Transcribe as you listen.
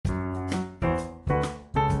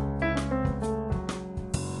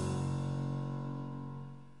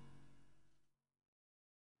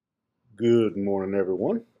Good morning,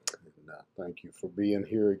 everyone. Thank you for being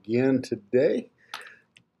here again today.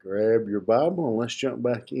 Grab your Bible and let's jump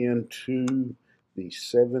back into the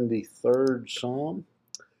 73rd Psalm.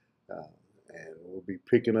 And we'll be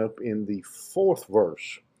picking up in the fourth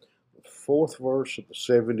verse of the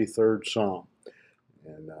 73rd Psalm.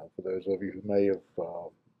 And for those of you who may have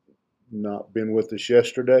not been with us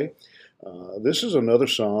yesterday, this is another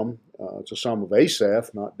psalm. It's a psalm of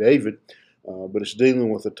Asaph, not David. But it's dealing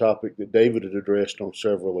with a topic that David had addressed on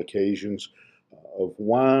several occasions of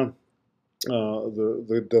why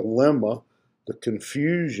the dilemma, the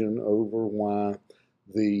confusion over why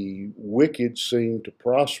the wicked seem to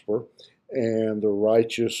prosper and the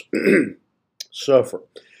righteous suffer.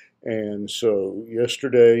 And so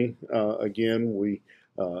yesterday, again, we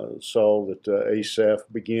saw that Asaph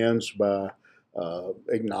begins by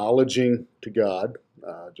acknowledging to God,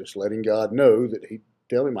 just letting God know that he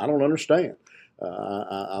tell him, I don't understand.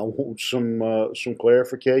 I want some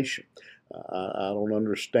clarification. I don't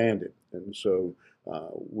understand it. And so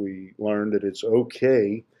we learned that it's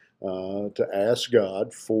okay to ask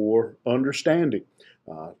God for understanding,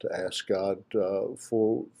 to ask God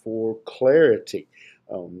for clarity.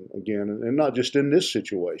 Again, and not just in this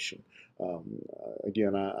situation.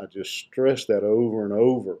 Again, I just stress that over and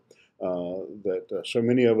over that so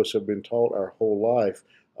many of us have been taught our whole life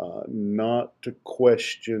not to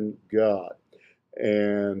question God.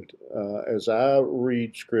 And as I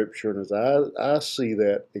read Scripture and as I see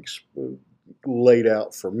that laid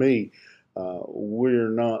out for me, we're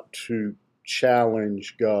not to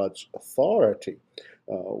challenge God's authority.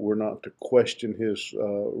 We're not to question His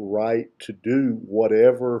right to do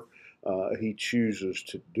whatever He chooses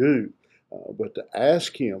to do, but to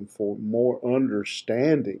ask Him for more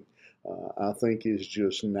understanding. I think is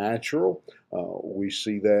just natural. We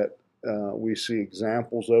see that we see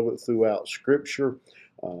examples of it throughout Scripture.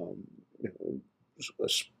 Um,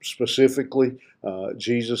 Specifically,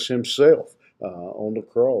 Jesus Himself on the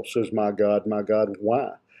cross says, my God,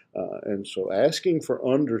 why?" And so asking for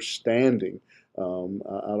understanding, I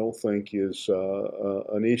don't think is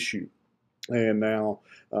an issue. And now,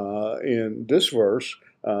 in this verse,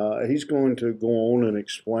 he's going to go on and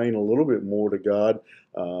explain a little bit more to God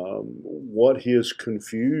what his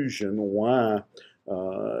confusion, why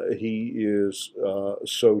he is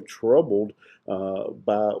so troubled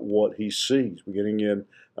by what he sees. Beginning in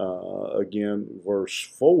again verse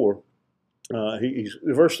 4.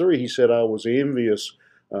 Verse 3, he said, I was envious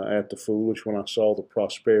at the foolish when I saw the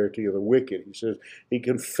prosperity of the wicked. He says, he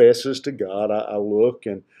confesses to God, I look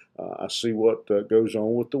and I see what goes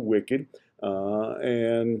on with the wicked,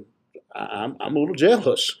 and I'm a little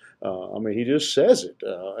jealous. I mean, he just says it.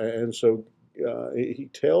 And so he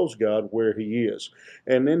tells God where he is.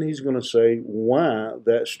 And then he's going to say why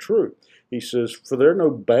that's true. He says, for there are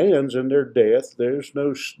no bands in their death,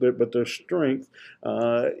 but their strength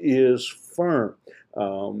is firm.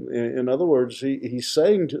 In other words, he's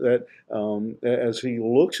saying that as he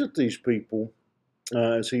looks at these people,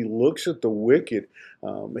 as he looks at the wicked,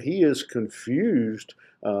 he is confused.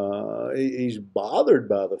 He's bothered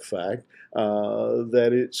by the fact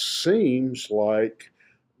that it seems like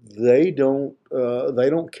they don't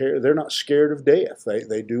care. They're not scared of death.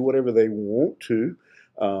 They do whatever they want to,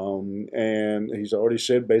 and he's already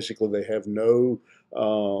said basically they have no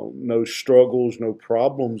struggles, no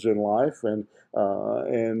problems in life, and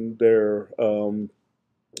they're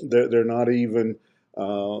not even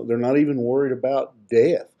worried about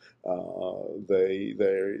death. They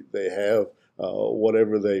have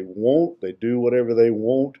whatever they want. They do whatever they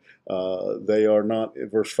want. They are not,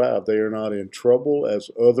 verse 5, they are not in trouble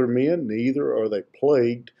as other men, neither are they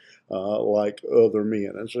plagued like other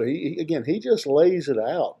men. And so he just lays it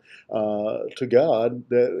out to God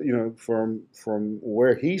that, from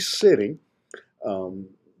where he's sitting,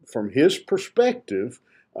 from his perspective,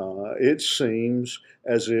 it seems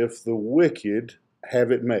as if the wicked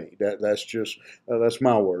have it made. That's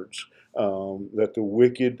my words. That the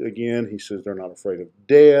wicked, again, he says they're not afraid of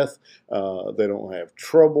death. They don't have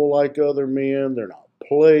trouble like other men. They're not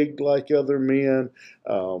plagued like other men.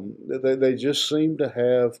 They just seem to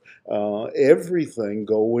have everything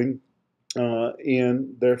going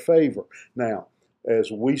in their favor. Now,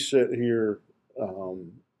 as we sit here,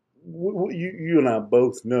 you and I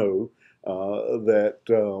both know that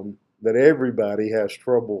everybody has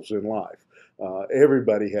troubles in life.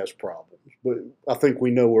 Everybody has problems, but I think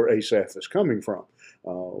we know where Asaph is coming from.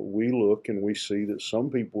 We look and we see that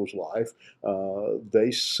some people's life,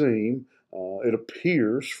 they seem, it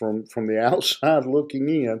appears from the outside looking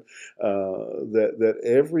in, that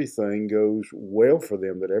everything goes well for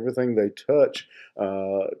them, that everything they touch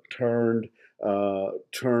turned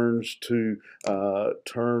turns to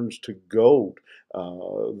gold.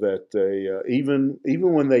 That they even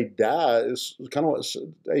when they die, it's kind of what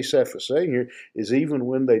Asaph is saying here, is even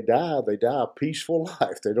when they die a peaceful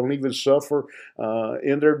life. They don't even suffer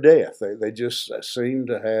in their death. They just seem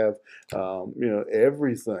to have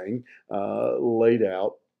everything laid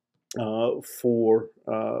out for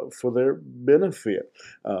their benefit.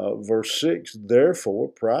 Verse 6, therefore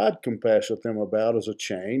pride compasseth them about as a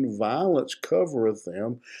chain, violence covereth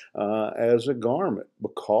them as a garment.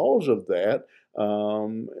 Because of that,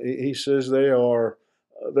 he says they're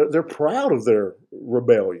proud of their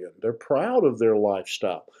rebellion. They're proud of their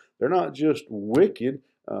lifestyle. They're not just wicked,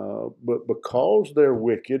 but because they're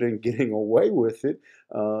wicked and getting away with it,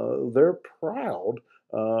 they're proud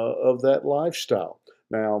of that lifestyle.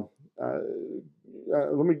 Now, uh,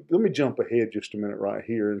 let me jump ahead just a minute right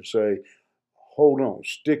here and say, hold on,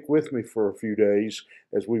 stick with me for a few days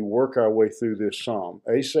as we work our way through this psalm.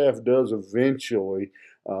 Asaph does eventually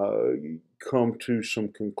come to some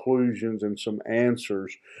conclusions and some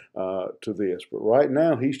answers to this, but right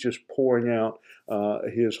now he's just pouring out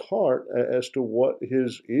his heart as to what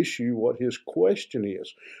his issue, what his question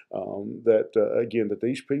is. That again, that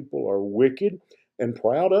these people are wicked and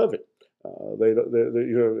proud of it. As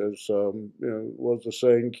what's the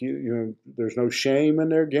saying? There's no shame in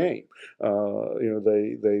their game.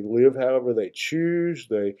 They live however they choose.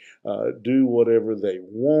 They do whatever they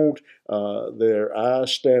want. Their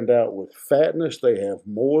eyes stand out with fatness. They have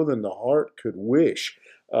more than the heart could wish.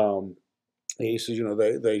 He says,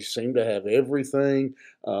 they seem to have everything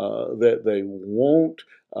that they want,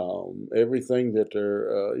 everything that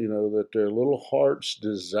their little hearts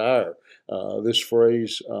desire. This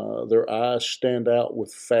phrase, their eyes stand out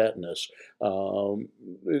with fatness. Um,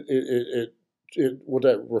 what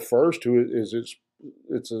that refers to is it's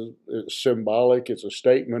symbolic. It's a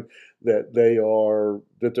statement that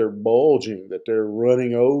they're bulging, that they're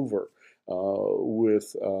running over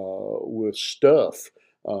with stuff,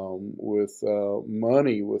 with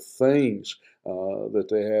money, with things, that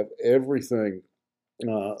they have everything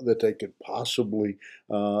that they could possibly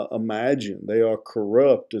imagine. They are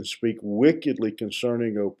corrupt and speak wickedly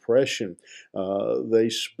concerning oppression. They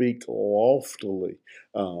speak loftily.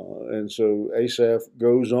 And so Asaph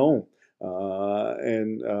goes on.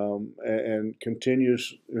 And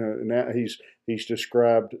continues. Now he's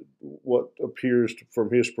described what appears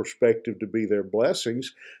from his perspective to be their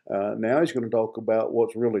blessings. Now he's going to talk about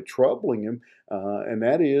what's really troubling him, and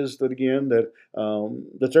that is that again that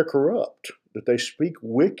they're corrupt, that they speak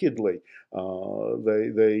wickedly.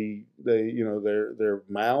 Their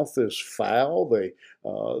mouth is foul. They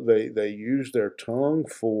use their tongue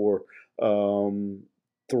for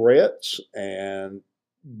threats and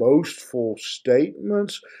boastful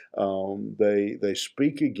statements. They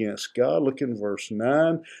speak against God. Look in verse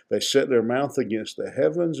 9. They set their mouth against the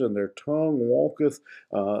heavens, and their tongue walketh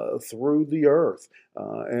through the earth.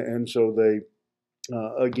 And so they,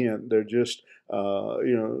 again, they're just,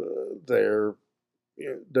 they're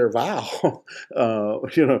vile,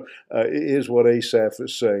 is what Asaph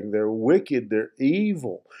is saying. They're wicked. They're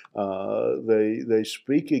evil. They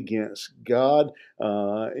speak against God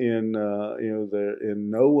in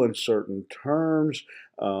no uncertain terms.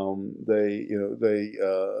 Their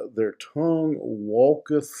tongue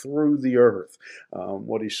walketh through the earth.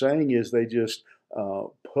 What he's saying is they just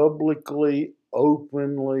publicly,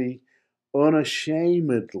 openly,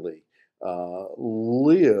 unashamedly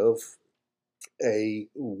live a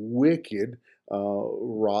wicked,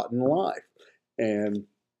 rotten life. And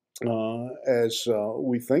as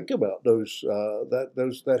we think about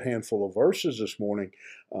that handful of verses this morning,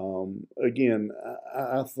 again,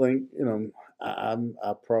 I think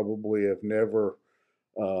I probably have never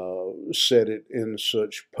said it in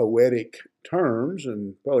such poetic terms,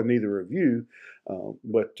 and probably neither of you.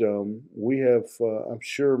 But we have, I'm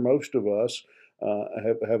sure most of us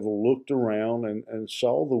have looked around and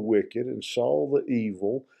saw the wicked and saw the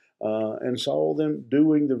evil and saw them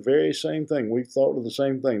doing the very same thing. We've thought of the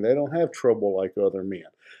same thing. They don't have trouble like other men.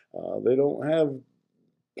 They don't have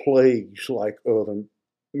plagues like other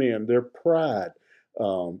men. Their pride.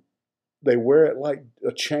 They wear it like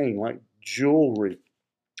a chain, like jewelry.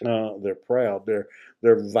 They're proud. They're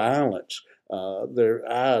violent.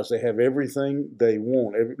 Their eyes. They have everything they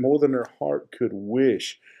want, more than their heart could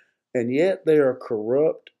wish, and yet they are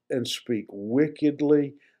corrupt and speak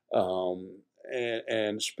wickedly,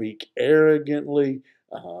 and speak arrogantly.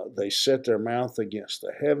 They set their mouth against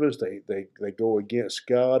the heavens. They go against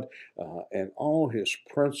God and all His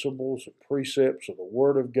principles and precepts of the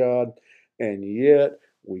Word of God, and yet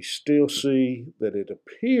we still see that it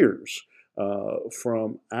appears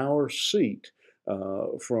from our seat,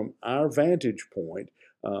 from our vantage point,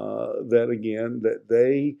 that again, that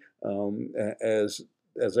they,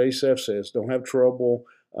 as Asaph says, don't have trouble.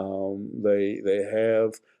 They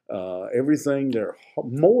have everything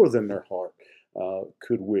more than their heart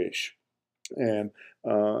could wish. And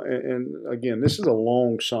again, this is a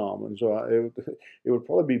long psalm, and so it would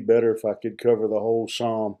probably be better if I could cover the whole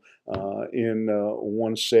psalm in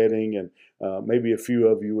one setting, and maybe a few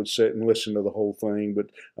of you would sit and listen to the whole thing, but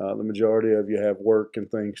the majority of you have work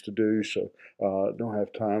and things to do, so don't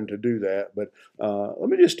have time to do that. But let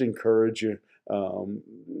me just encourage you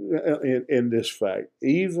in this fact.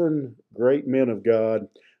 Even great men of God,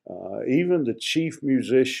 even the chief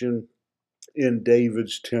musician in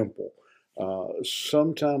David's temple,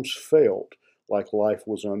 sometimes felt like life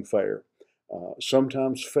was unfair.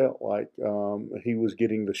 Sometimes felt like he was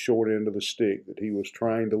getting the short end of the stick, that he was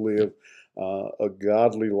trying to live a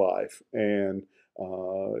godly life, and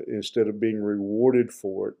instead of being rewarded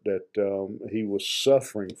for it, that he was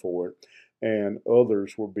suffering for it, and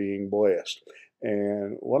others were being blessed.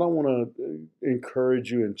 And what I want to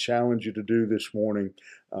encourage you and challenge you to do this morning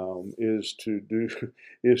is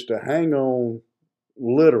to hang on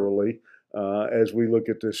literally as we look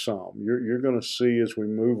at this psalm. You're going to see as we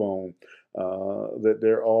move on that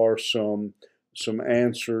there are some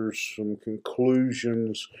answers, some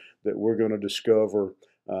conclusions that we're going to discover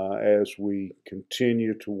as we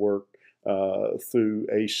continue to work through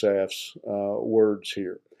Asaph's words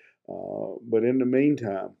here. But in the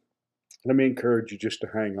meantime, let me encourage you just to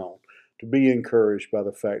hang on, to be encouraged by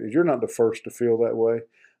the fact that you're not the first to feel that way.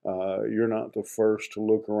 You're not the first to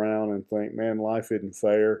look around and think, man, life isn't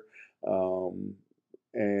fair.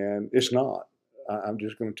 And it's not. I'm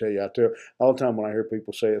just going to tell you, I tell all the time when I hear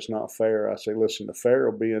people say it's not fair, I say, listen, the fair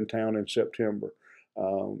will be in town in September.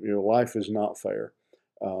 Life is not fair,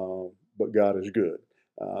 but God is good.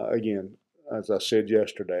 Again, as I said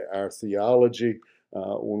yesterday, our theology,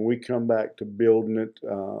 when we come back to building it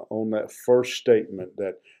on that first statement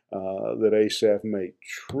that Asaph made,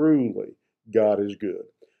 truly God is good.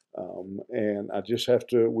 And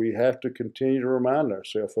we have to continue to remind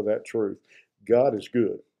ourselves of that truth. God is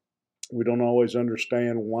good. We don't always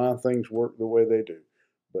understand why things work the way they do,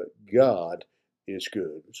 but God is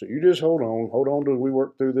good. So you just hold on till we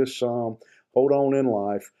work through this psalm, hold on in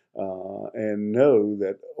life, and know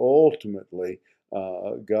that ultimately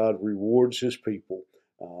God rewards His people,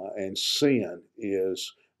 and sin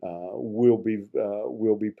will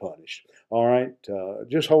be punished. All right,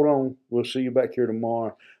 just hold on. We'll see you back here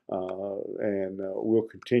tomorrow, and we'll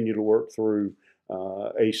continue to work through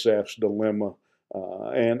Asaph's dilemma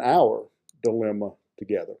and our dilemma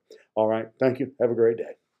together. All right, thank you. Have a great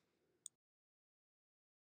day.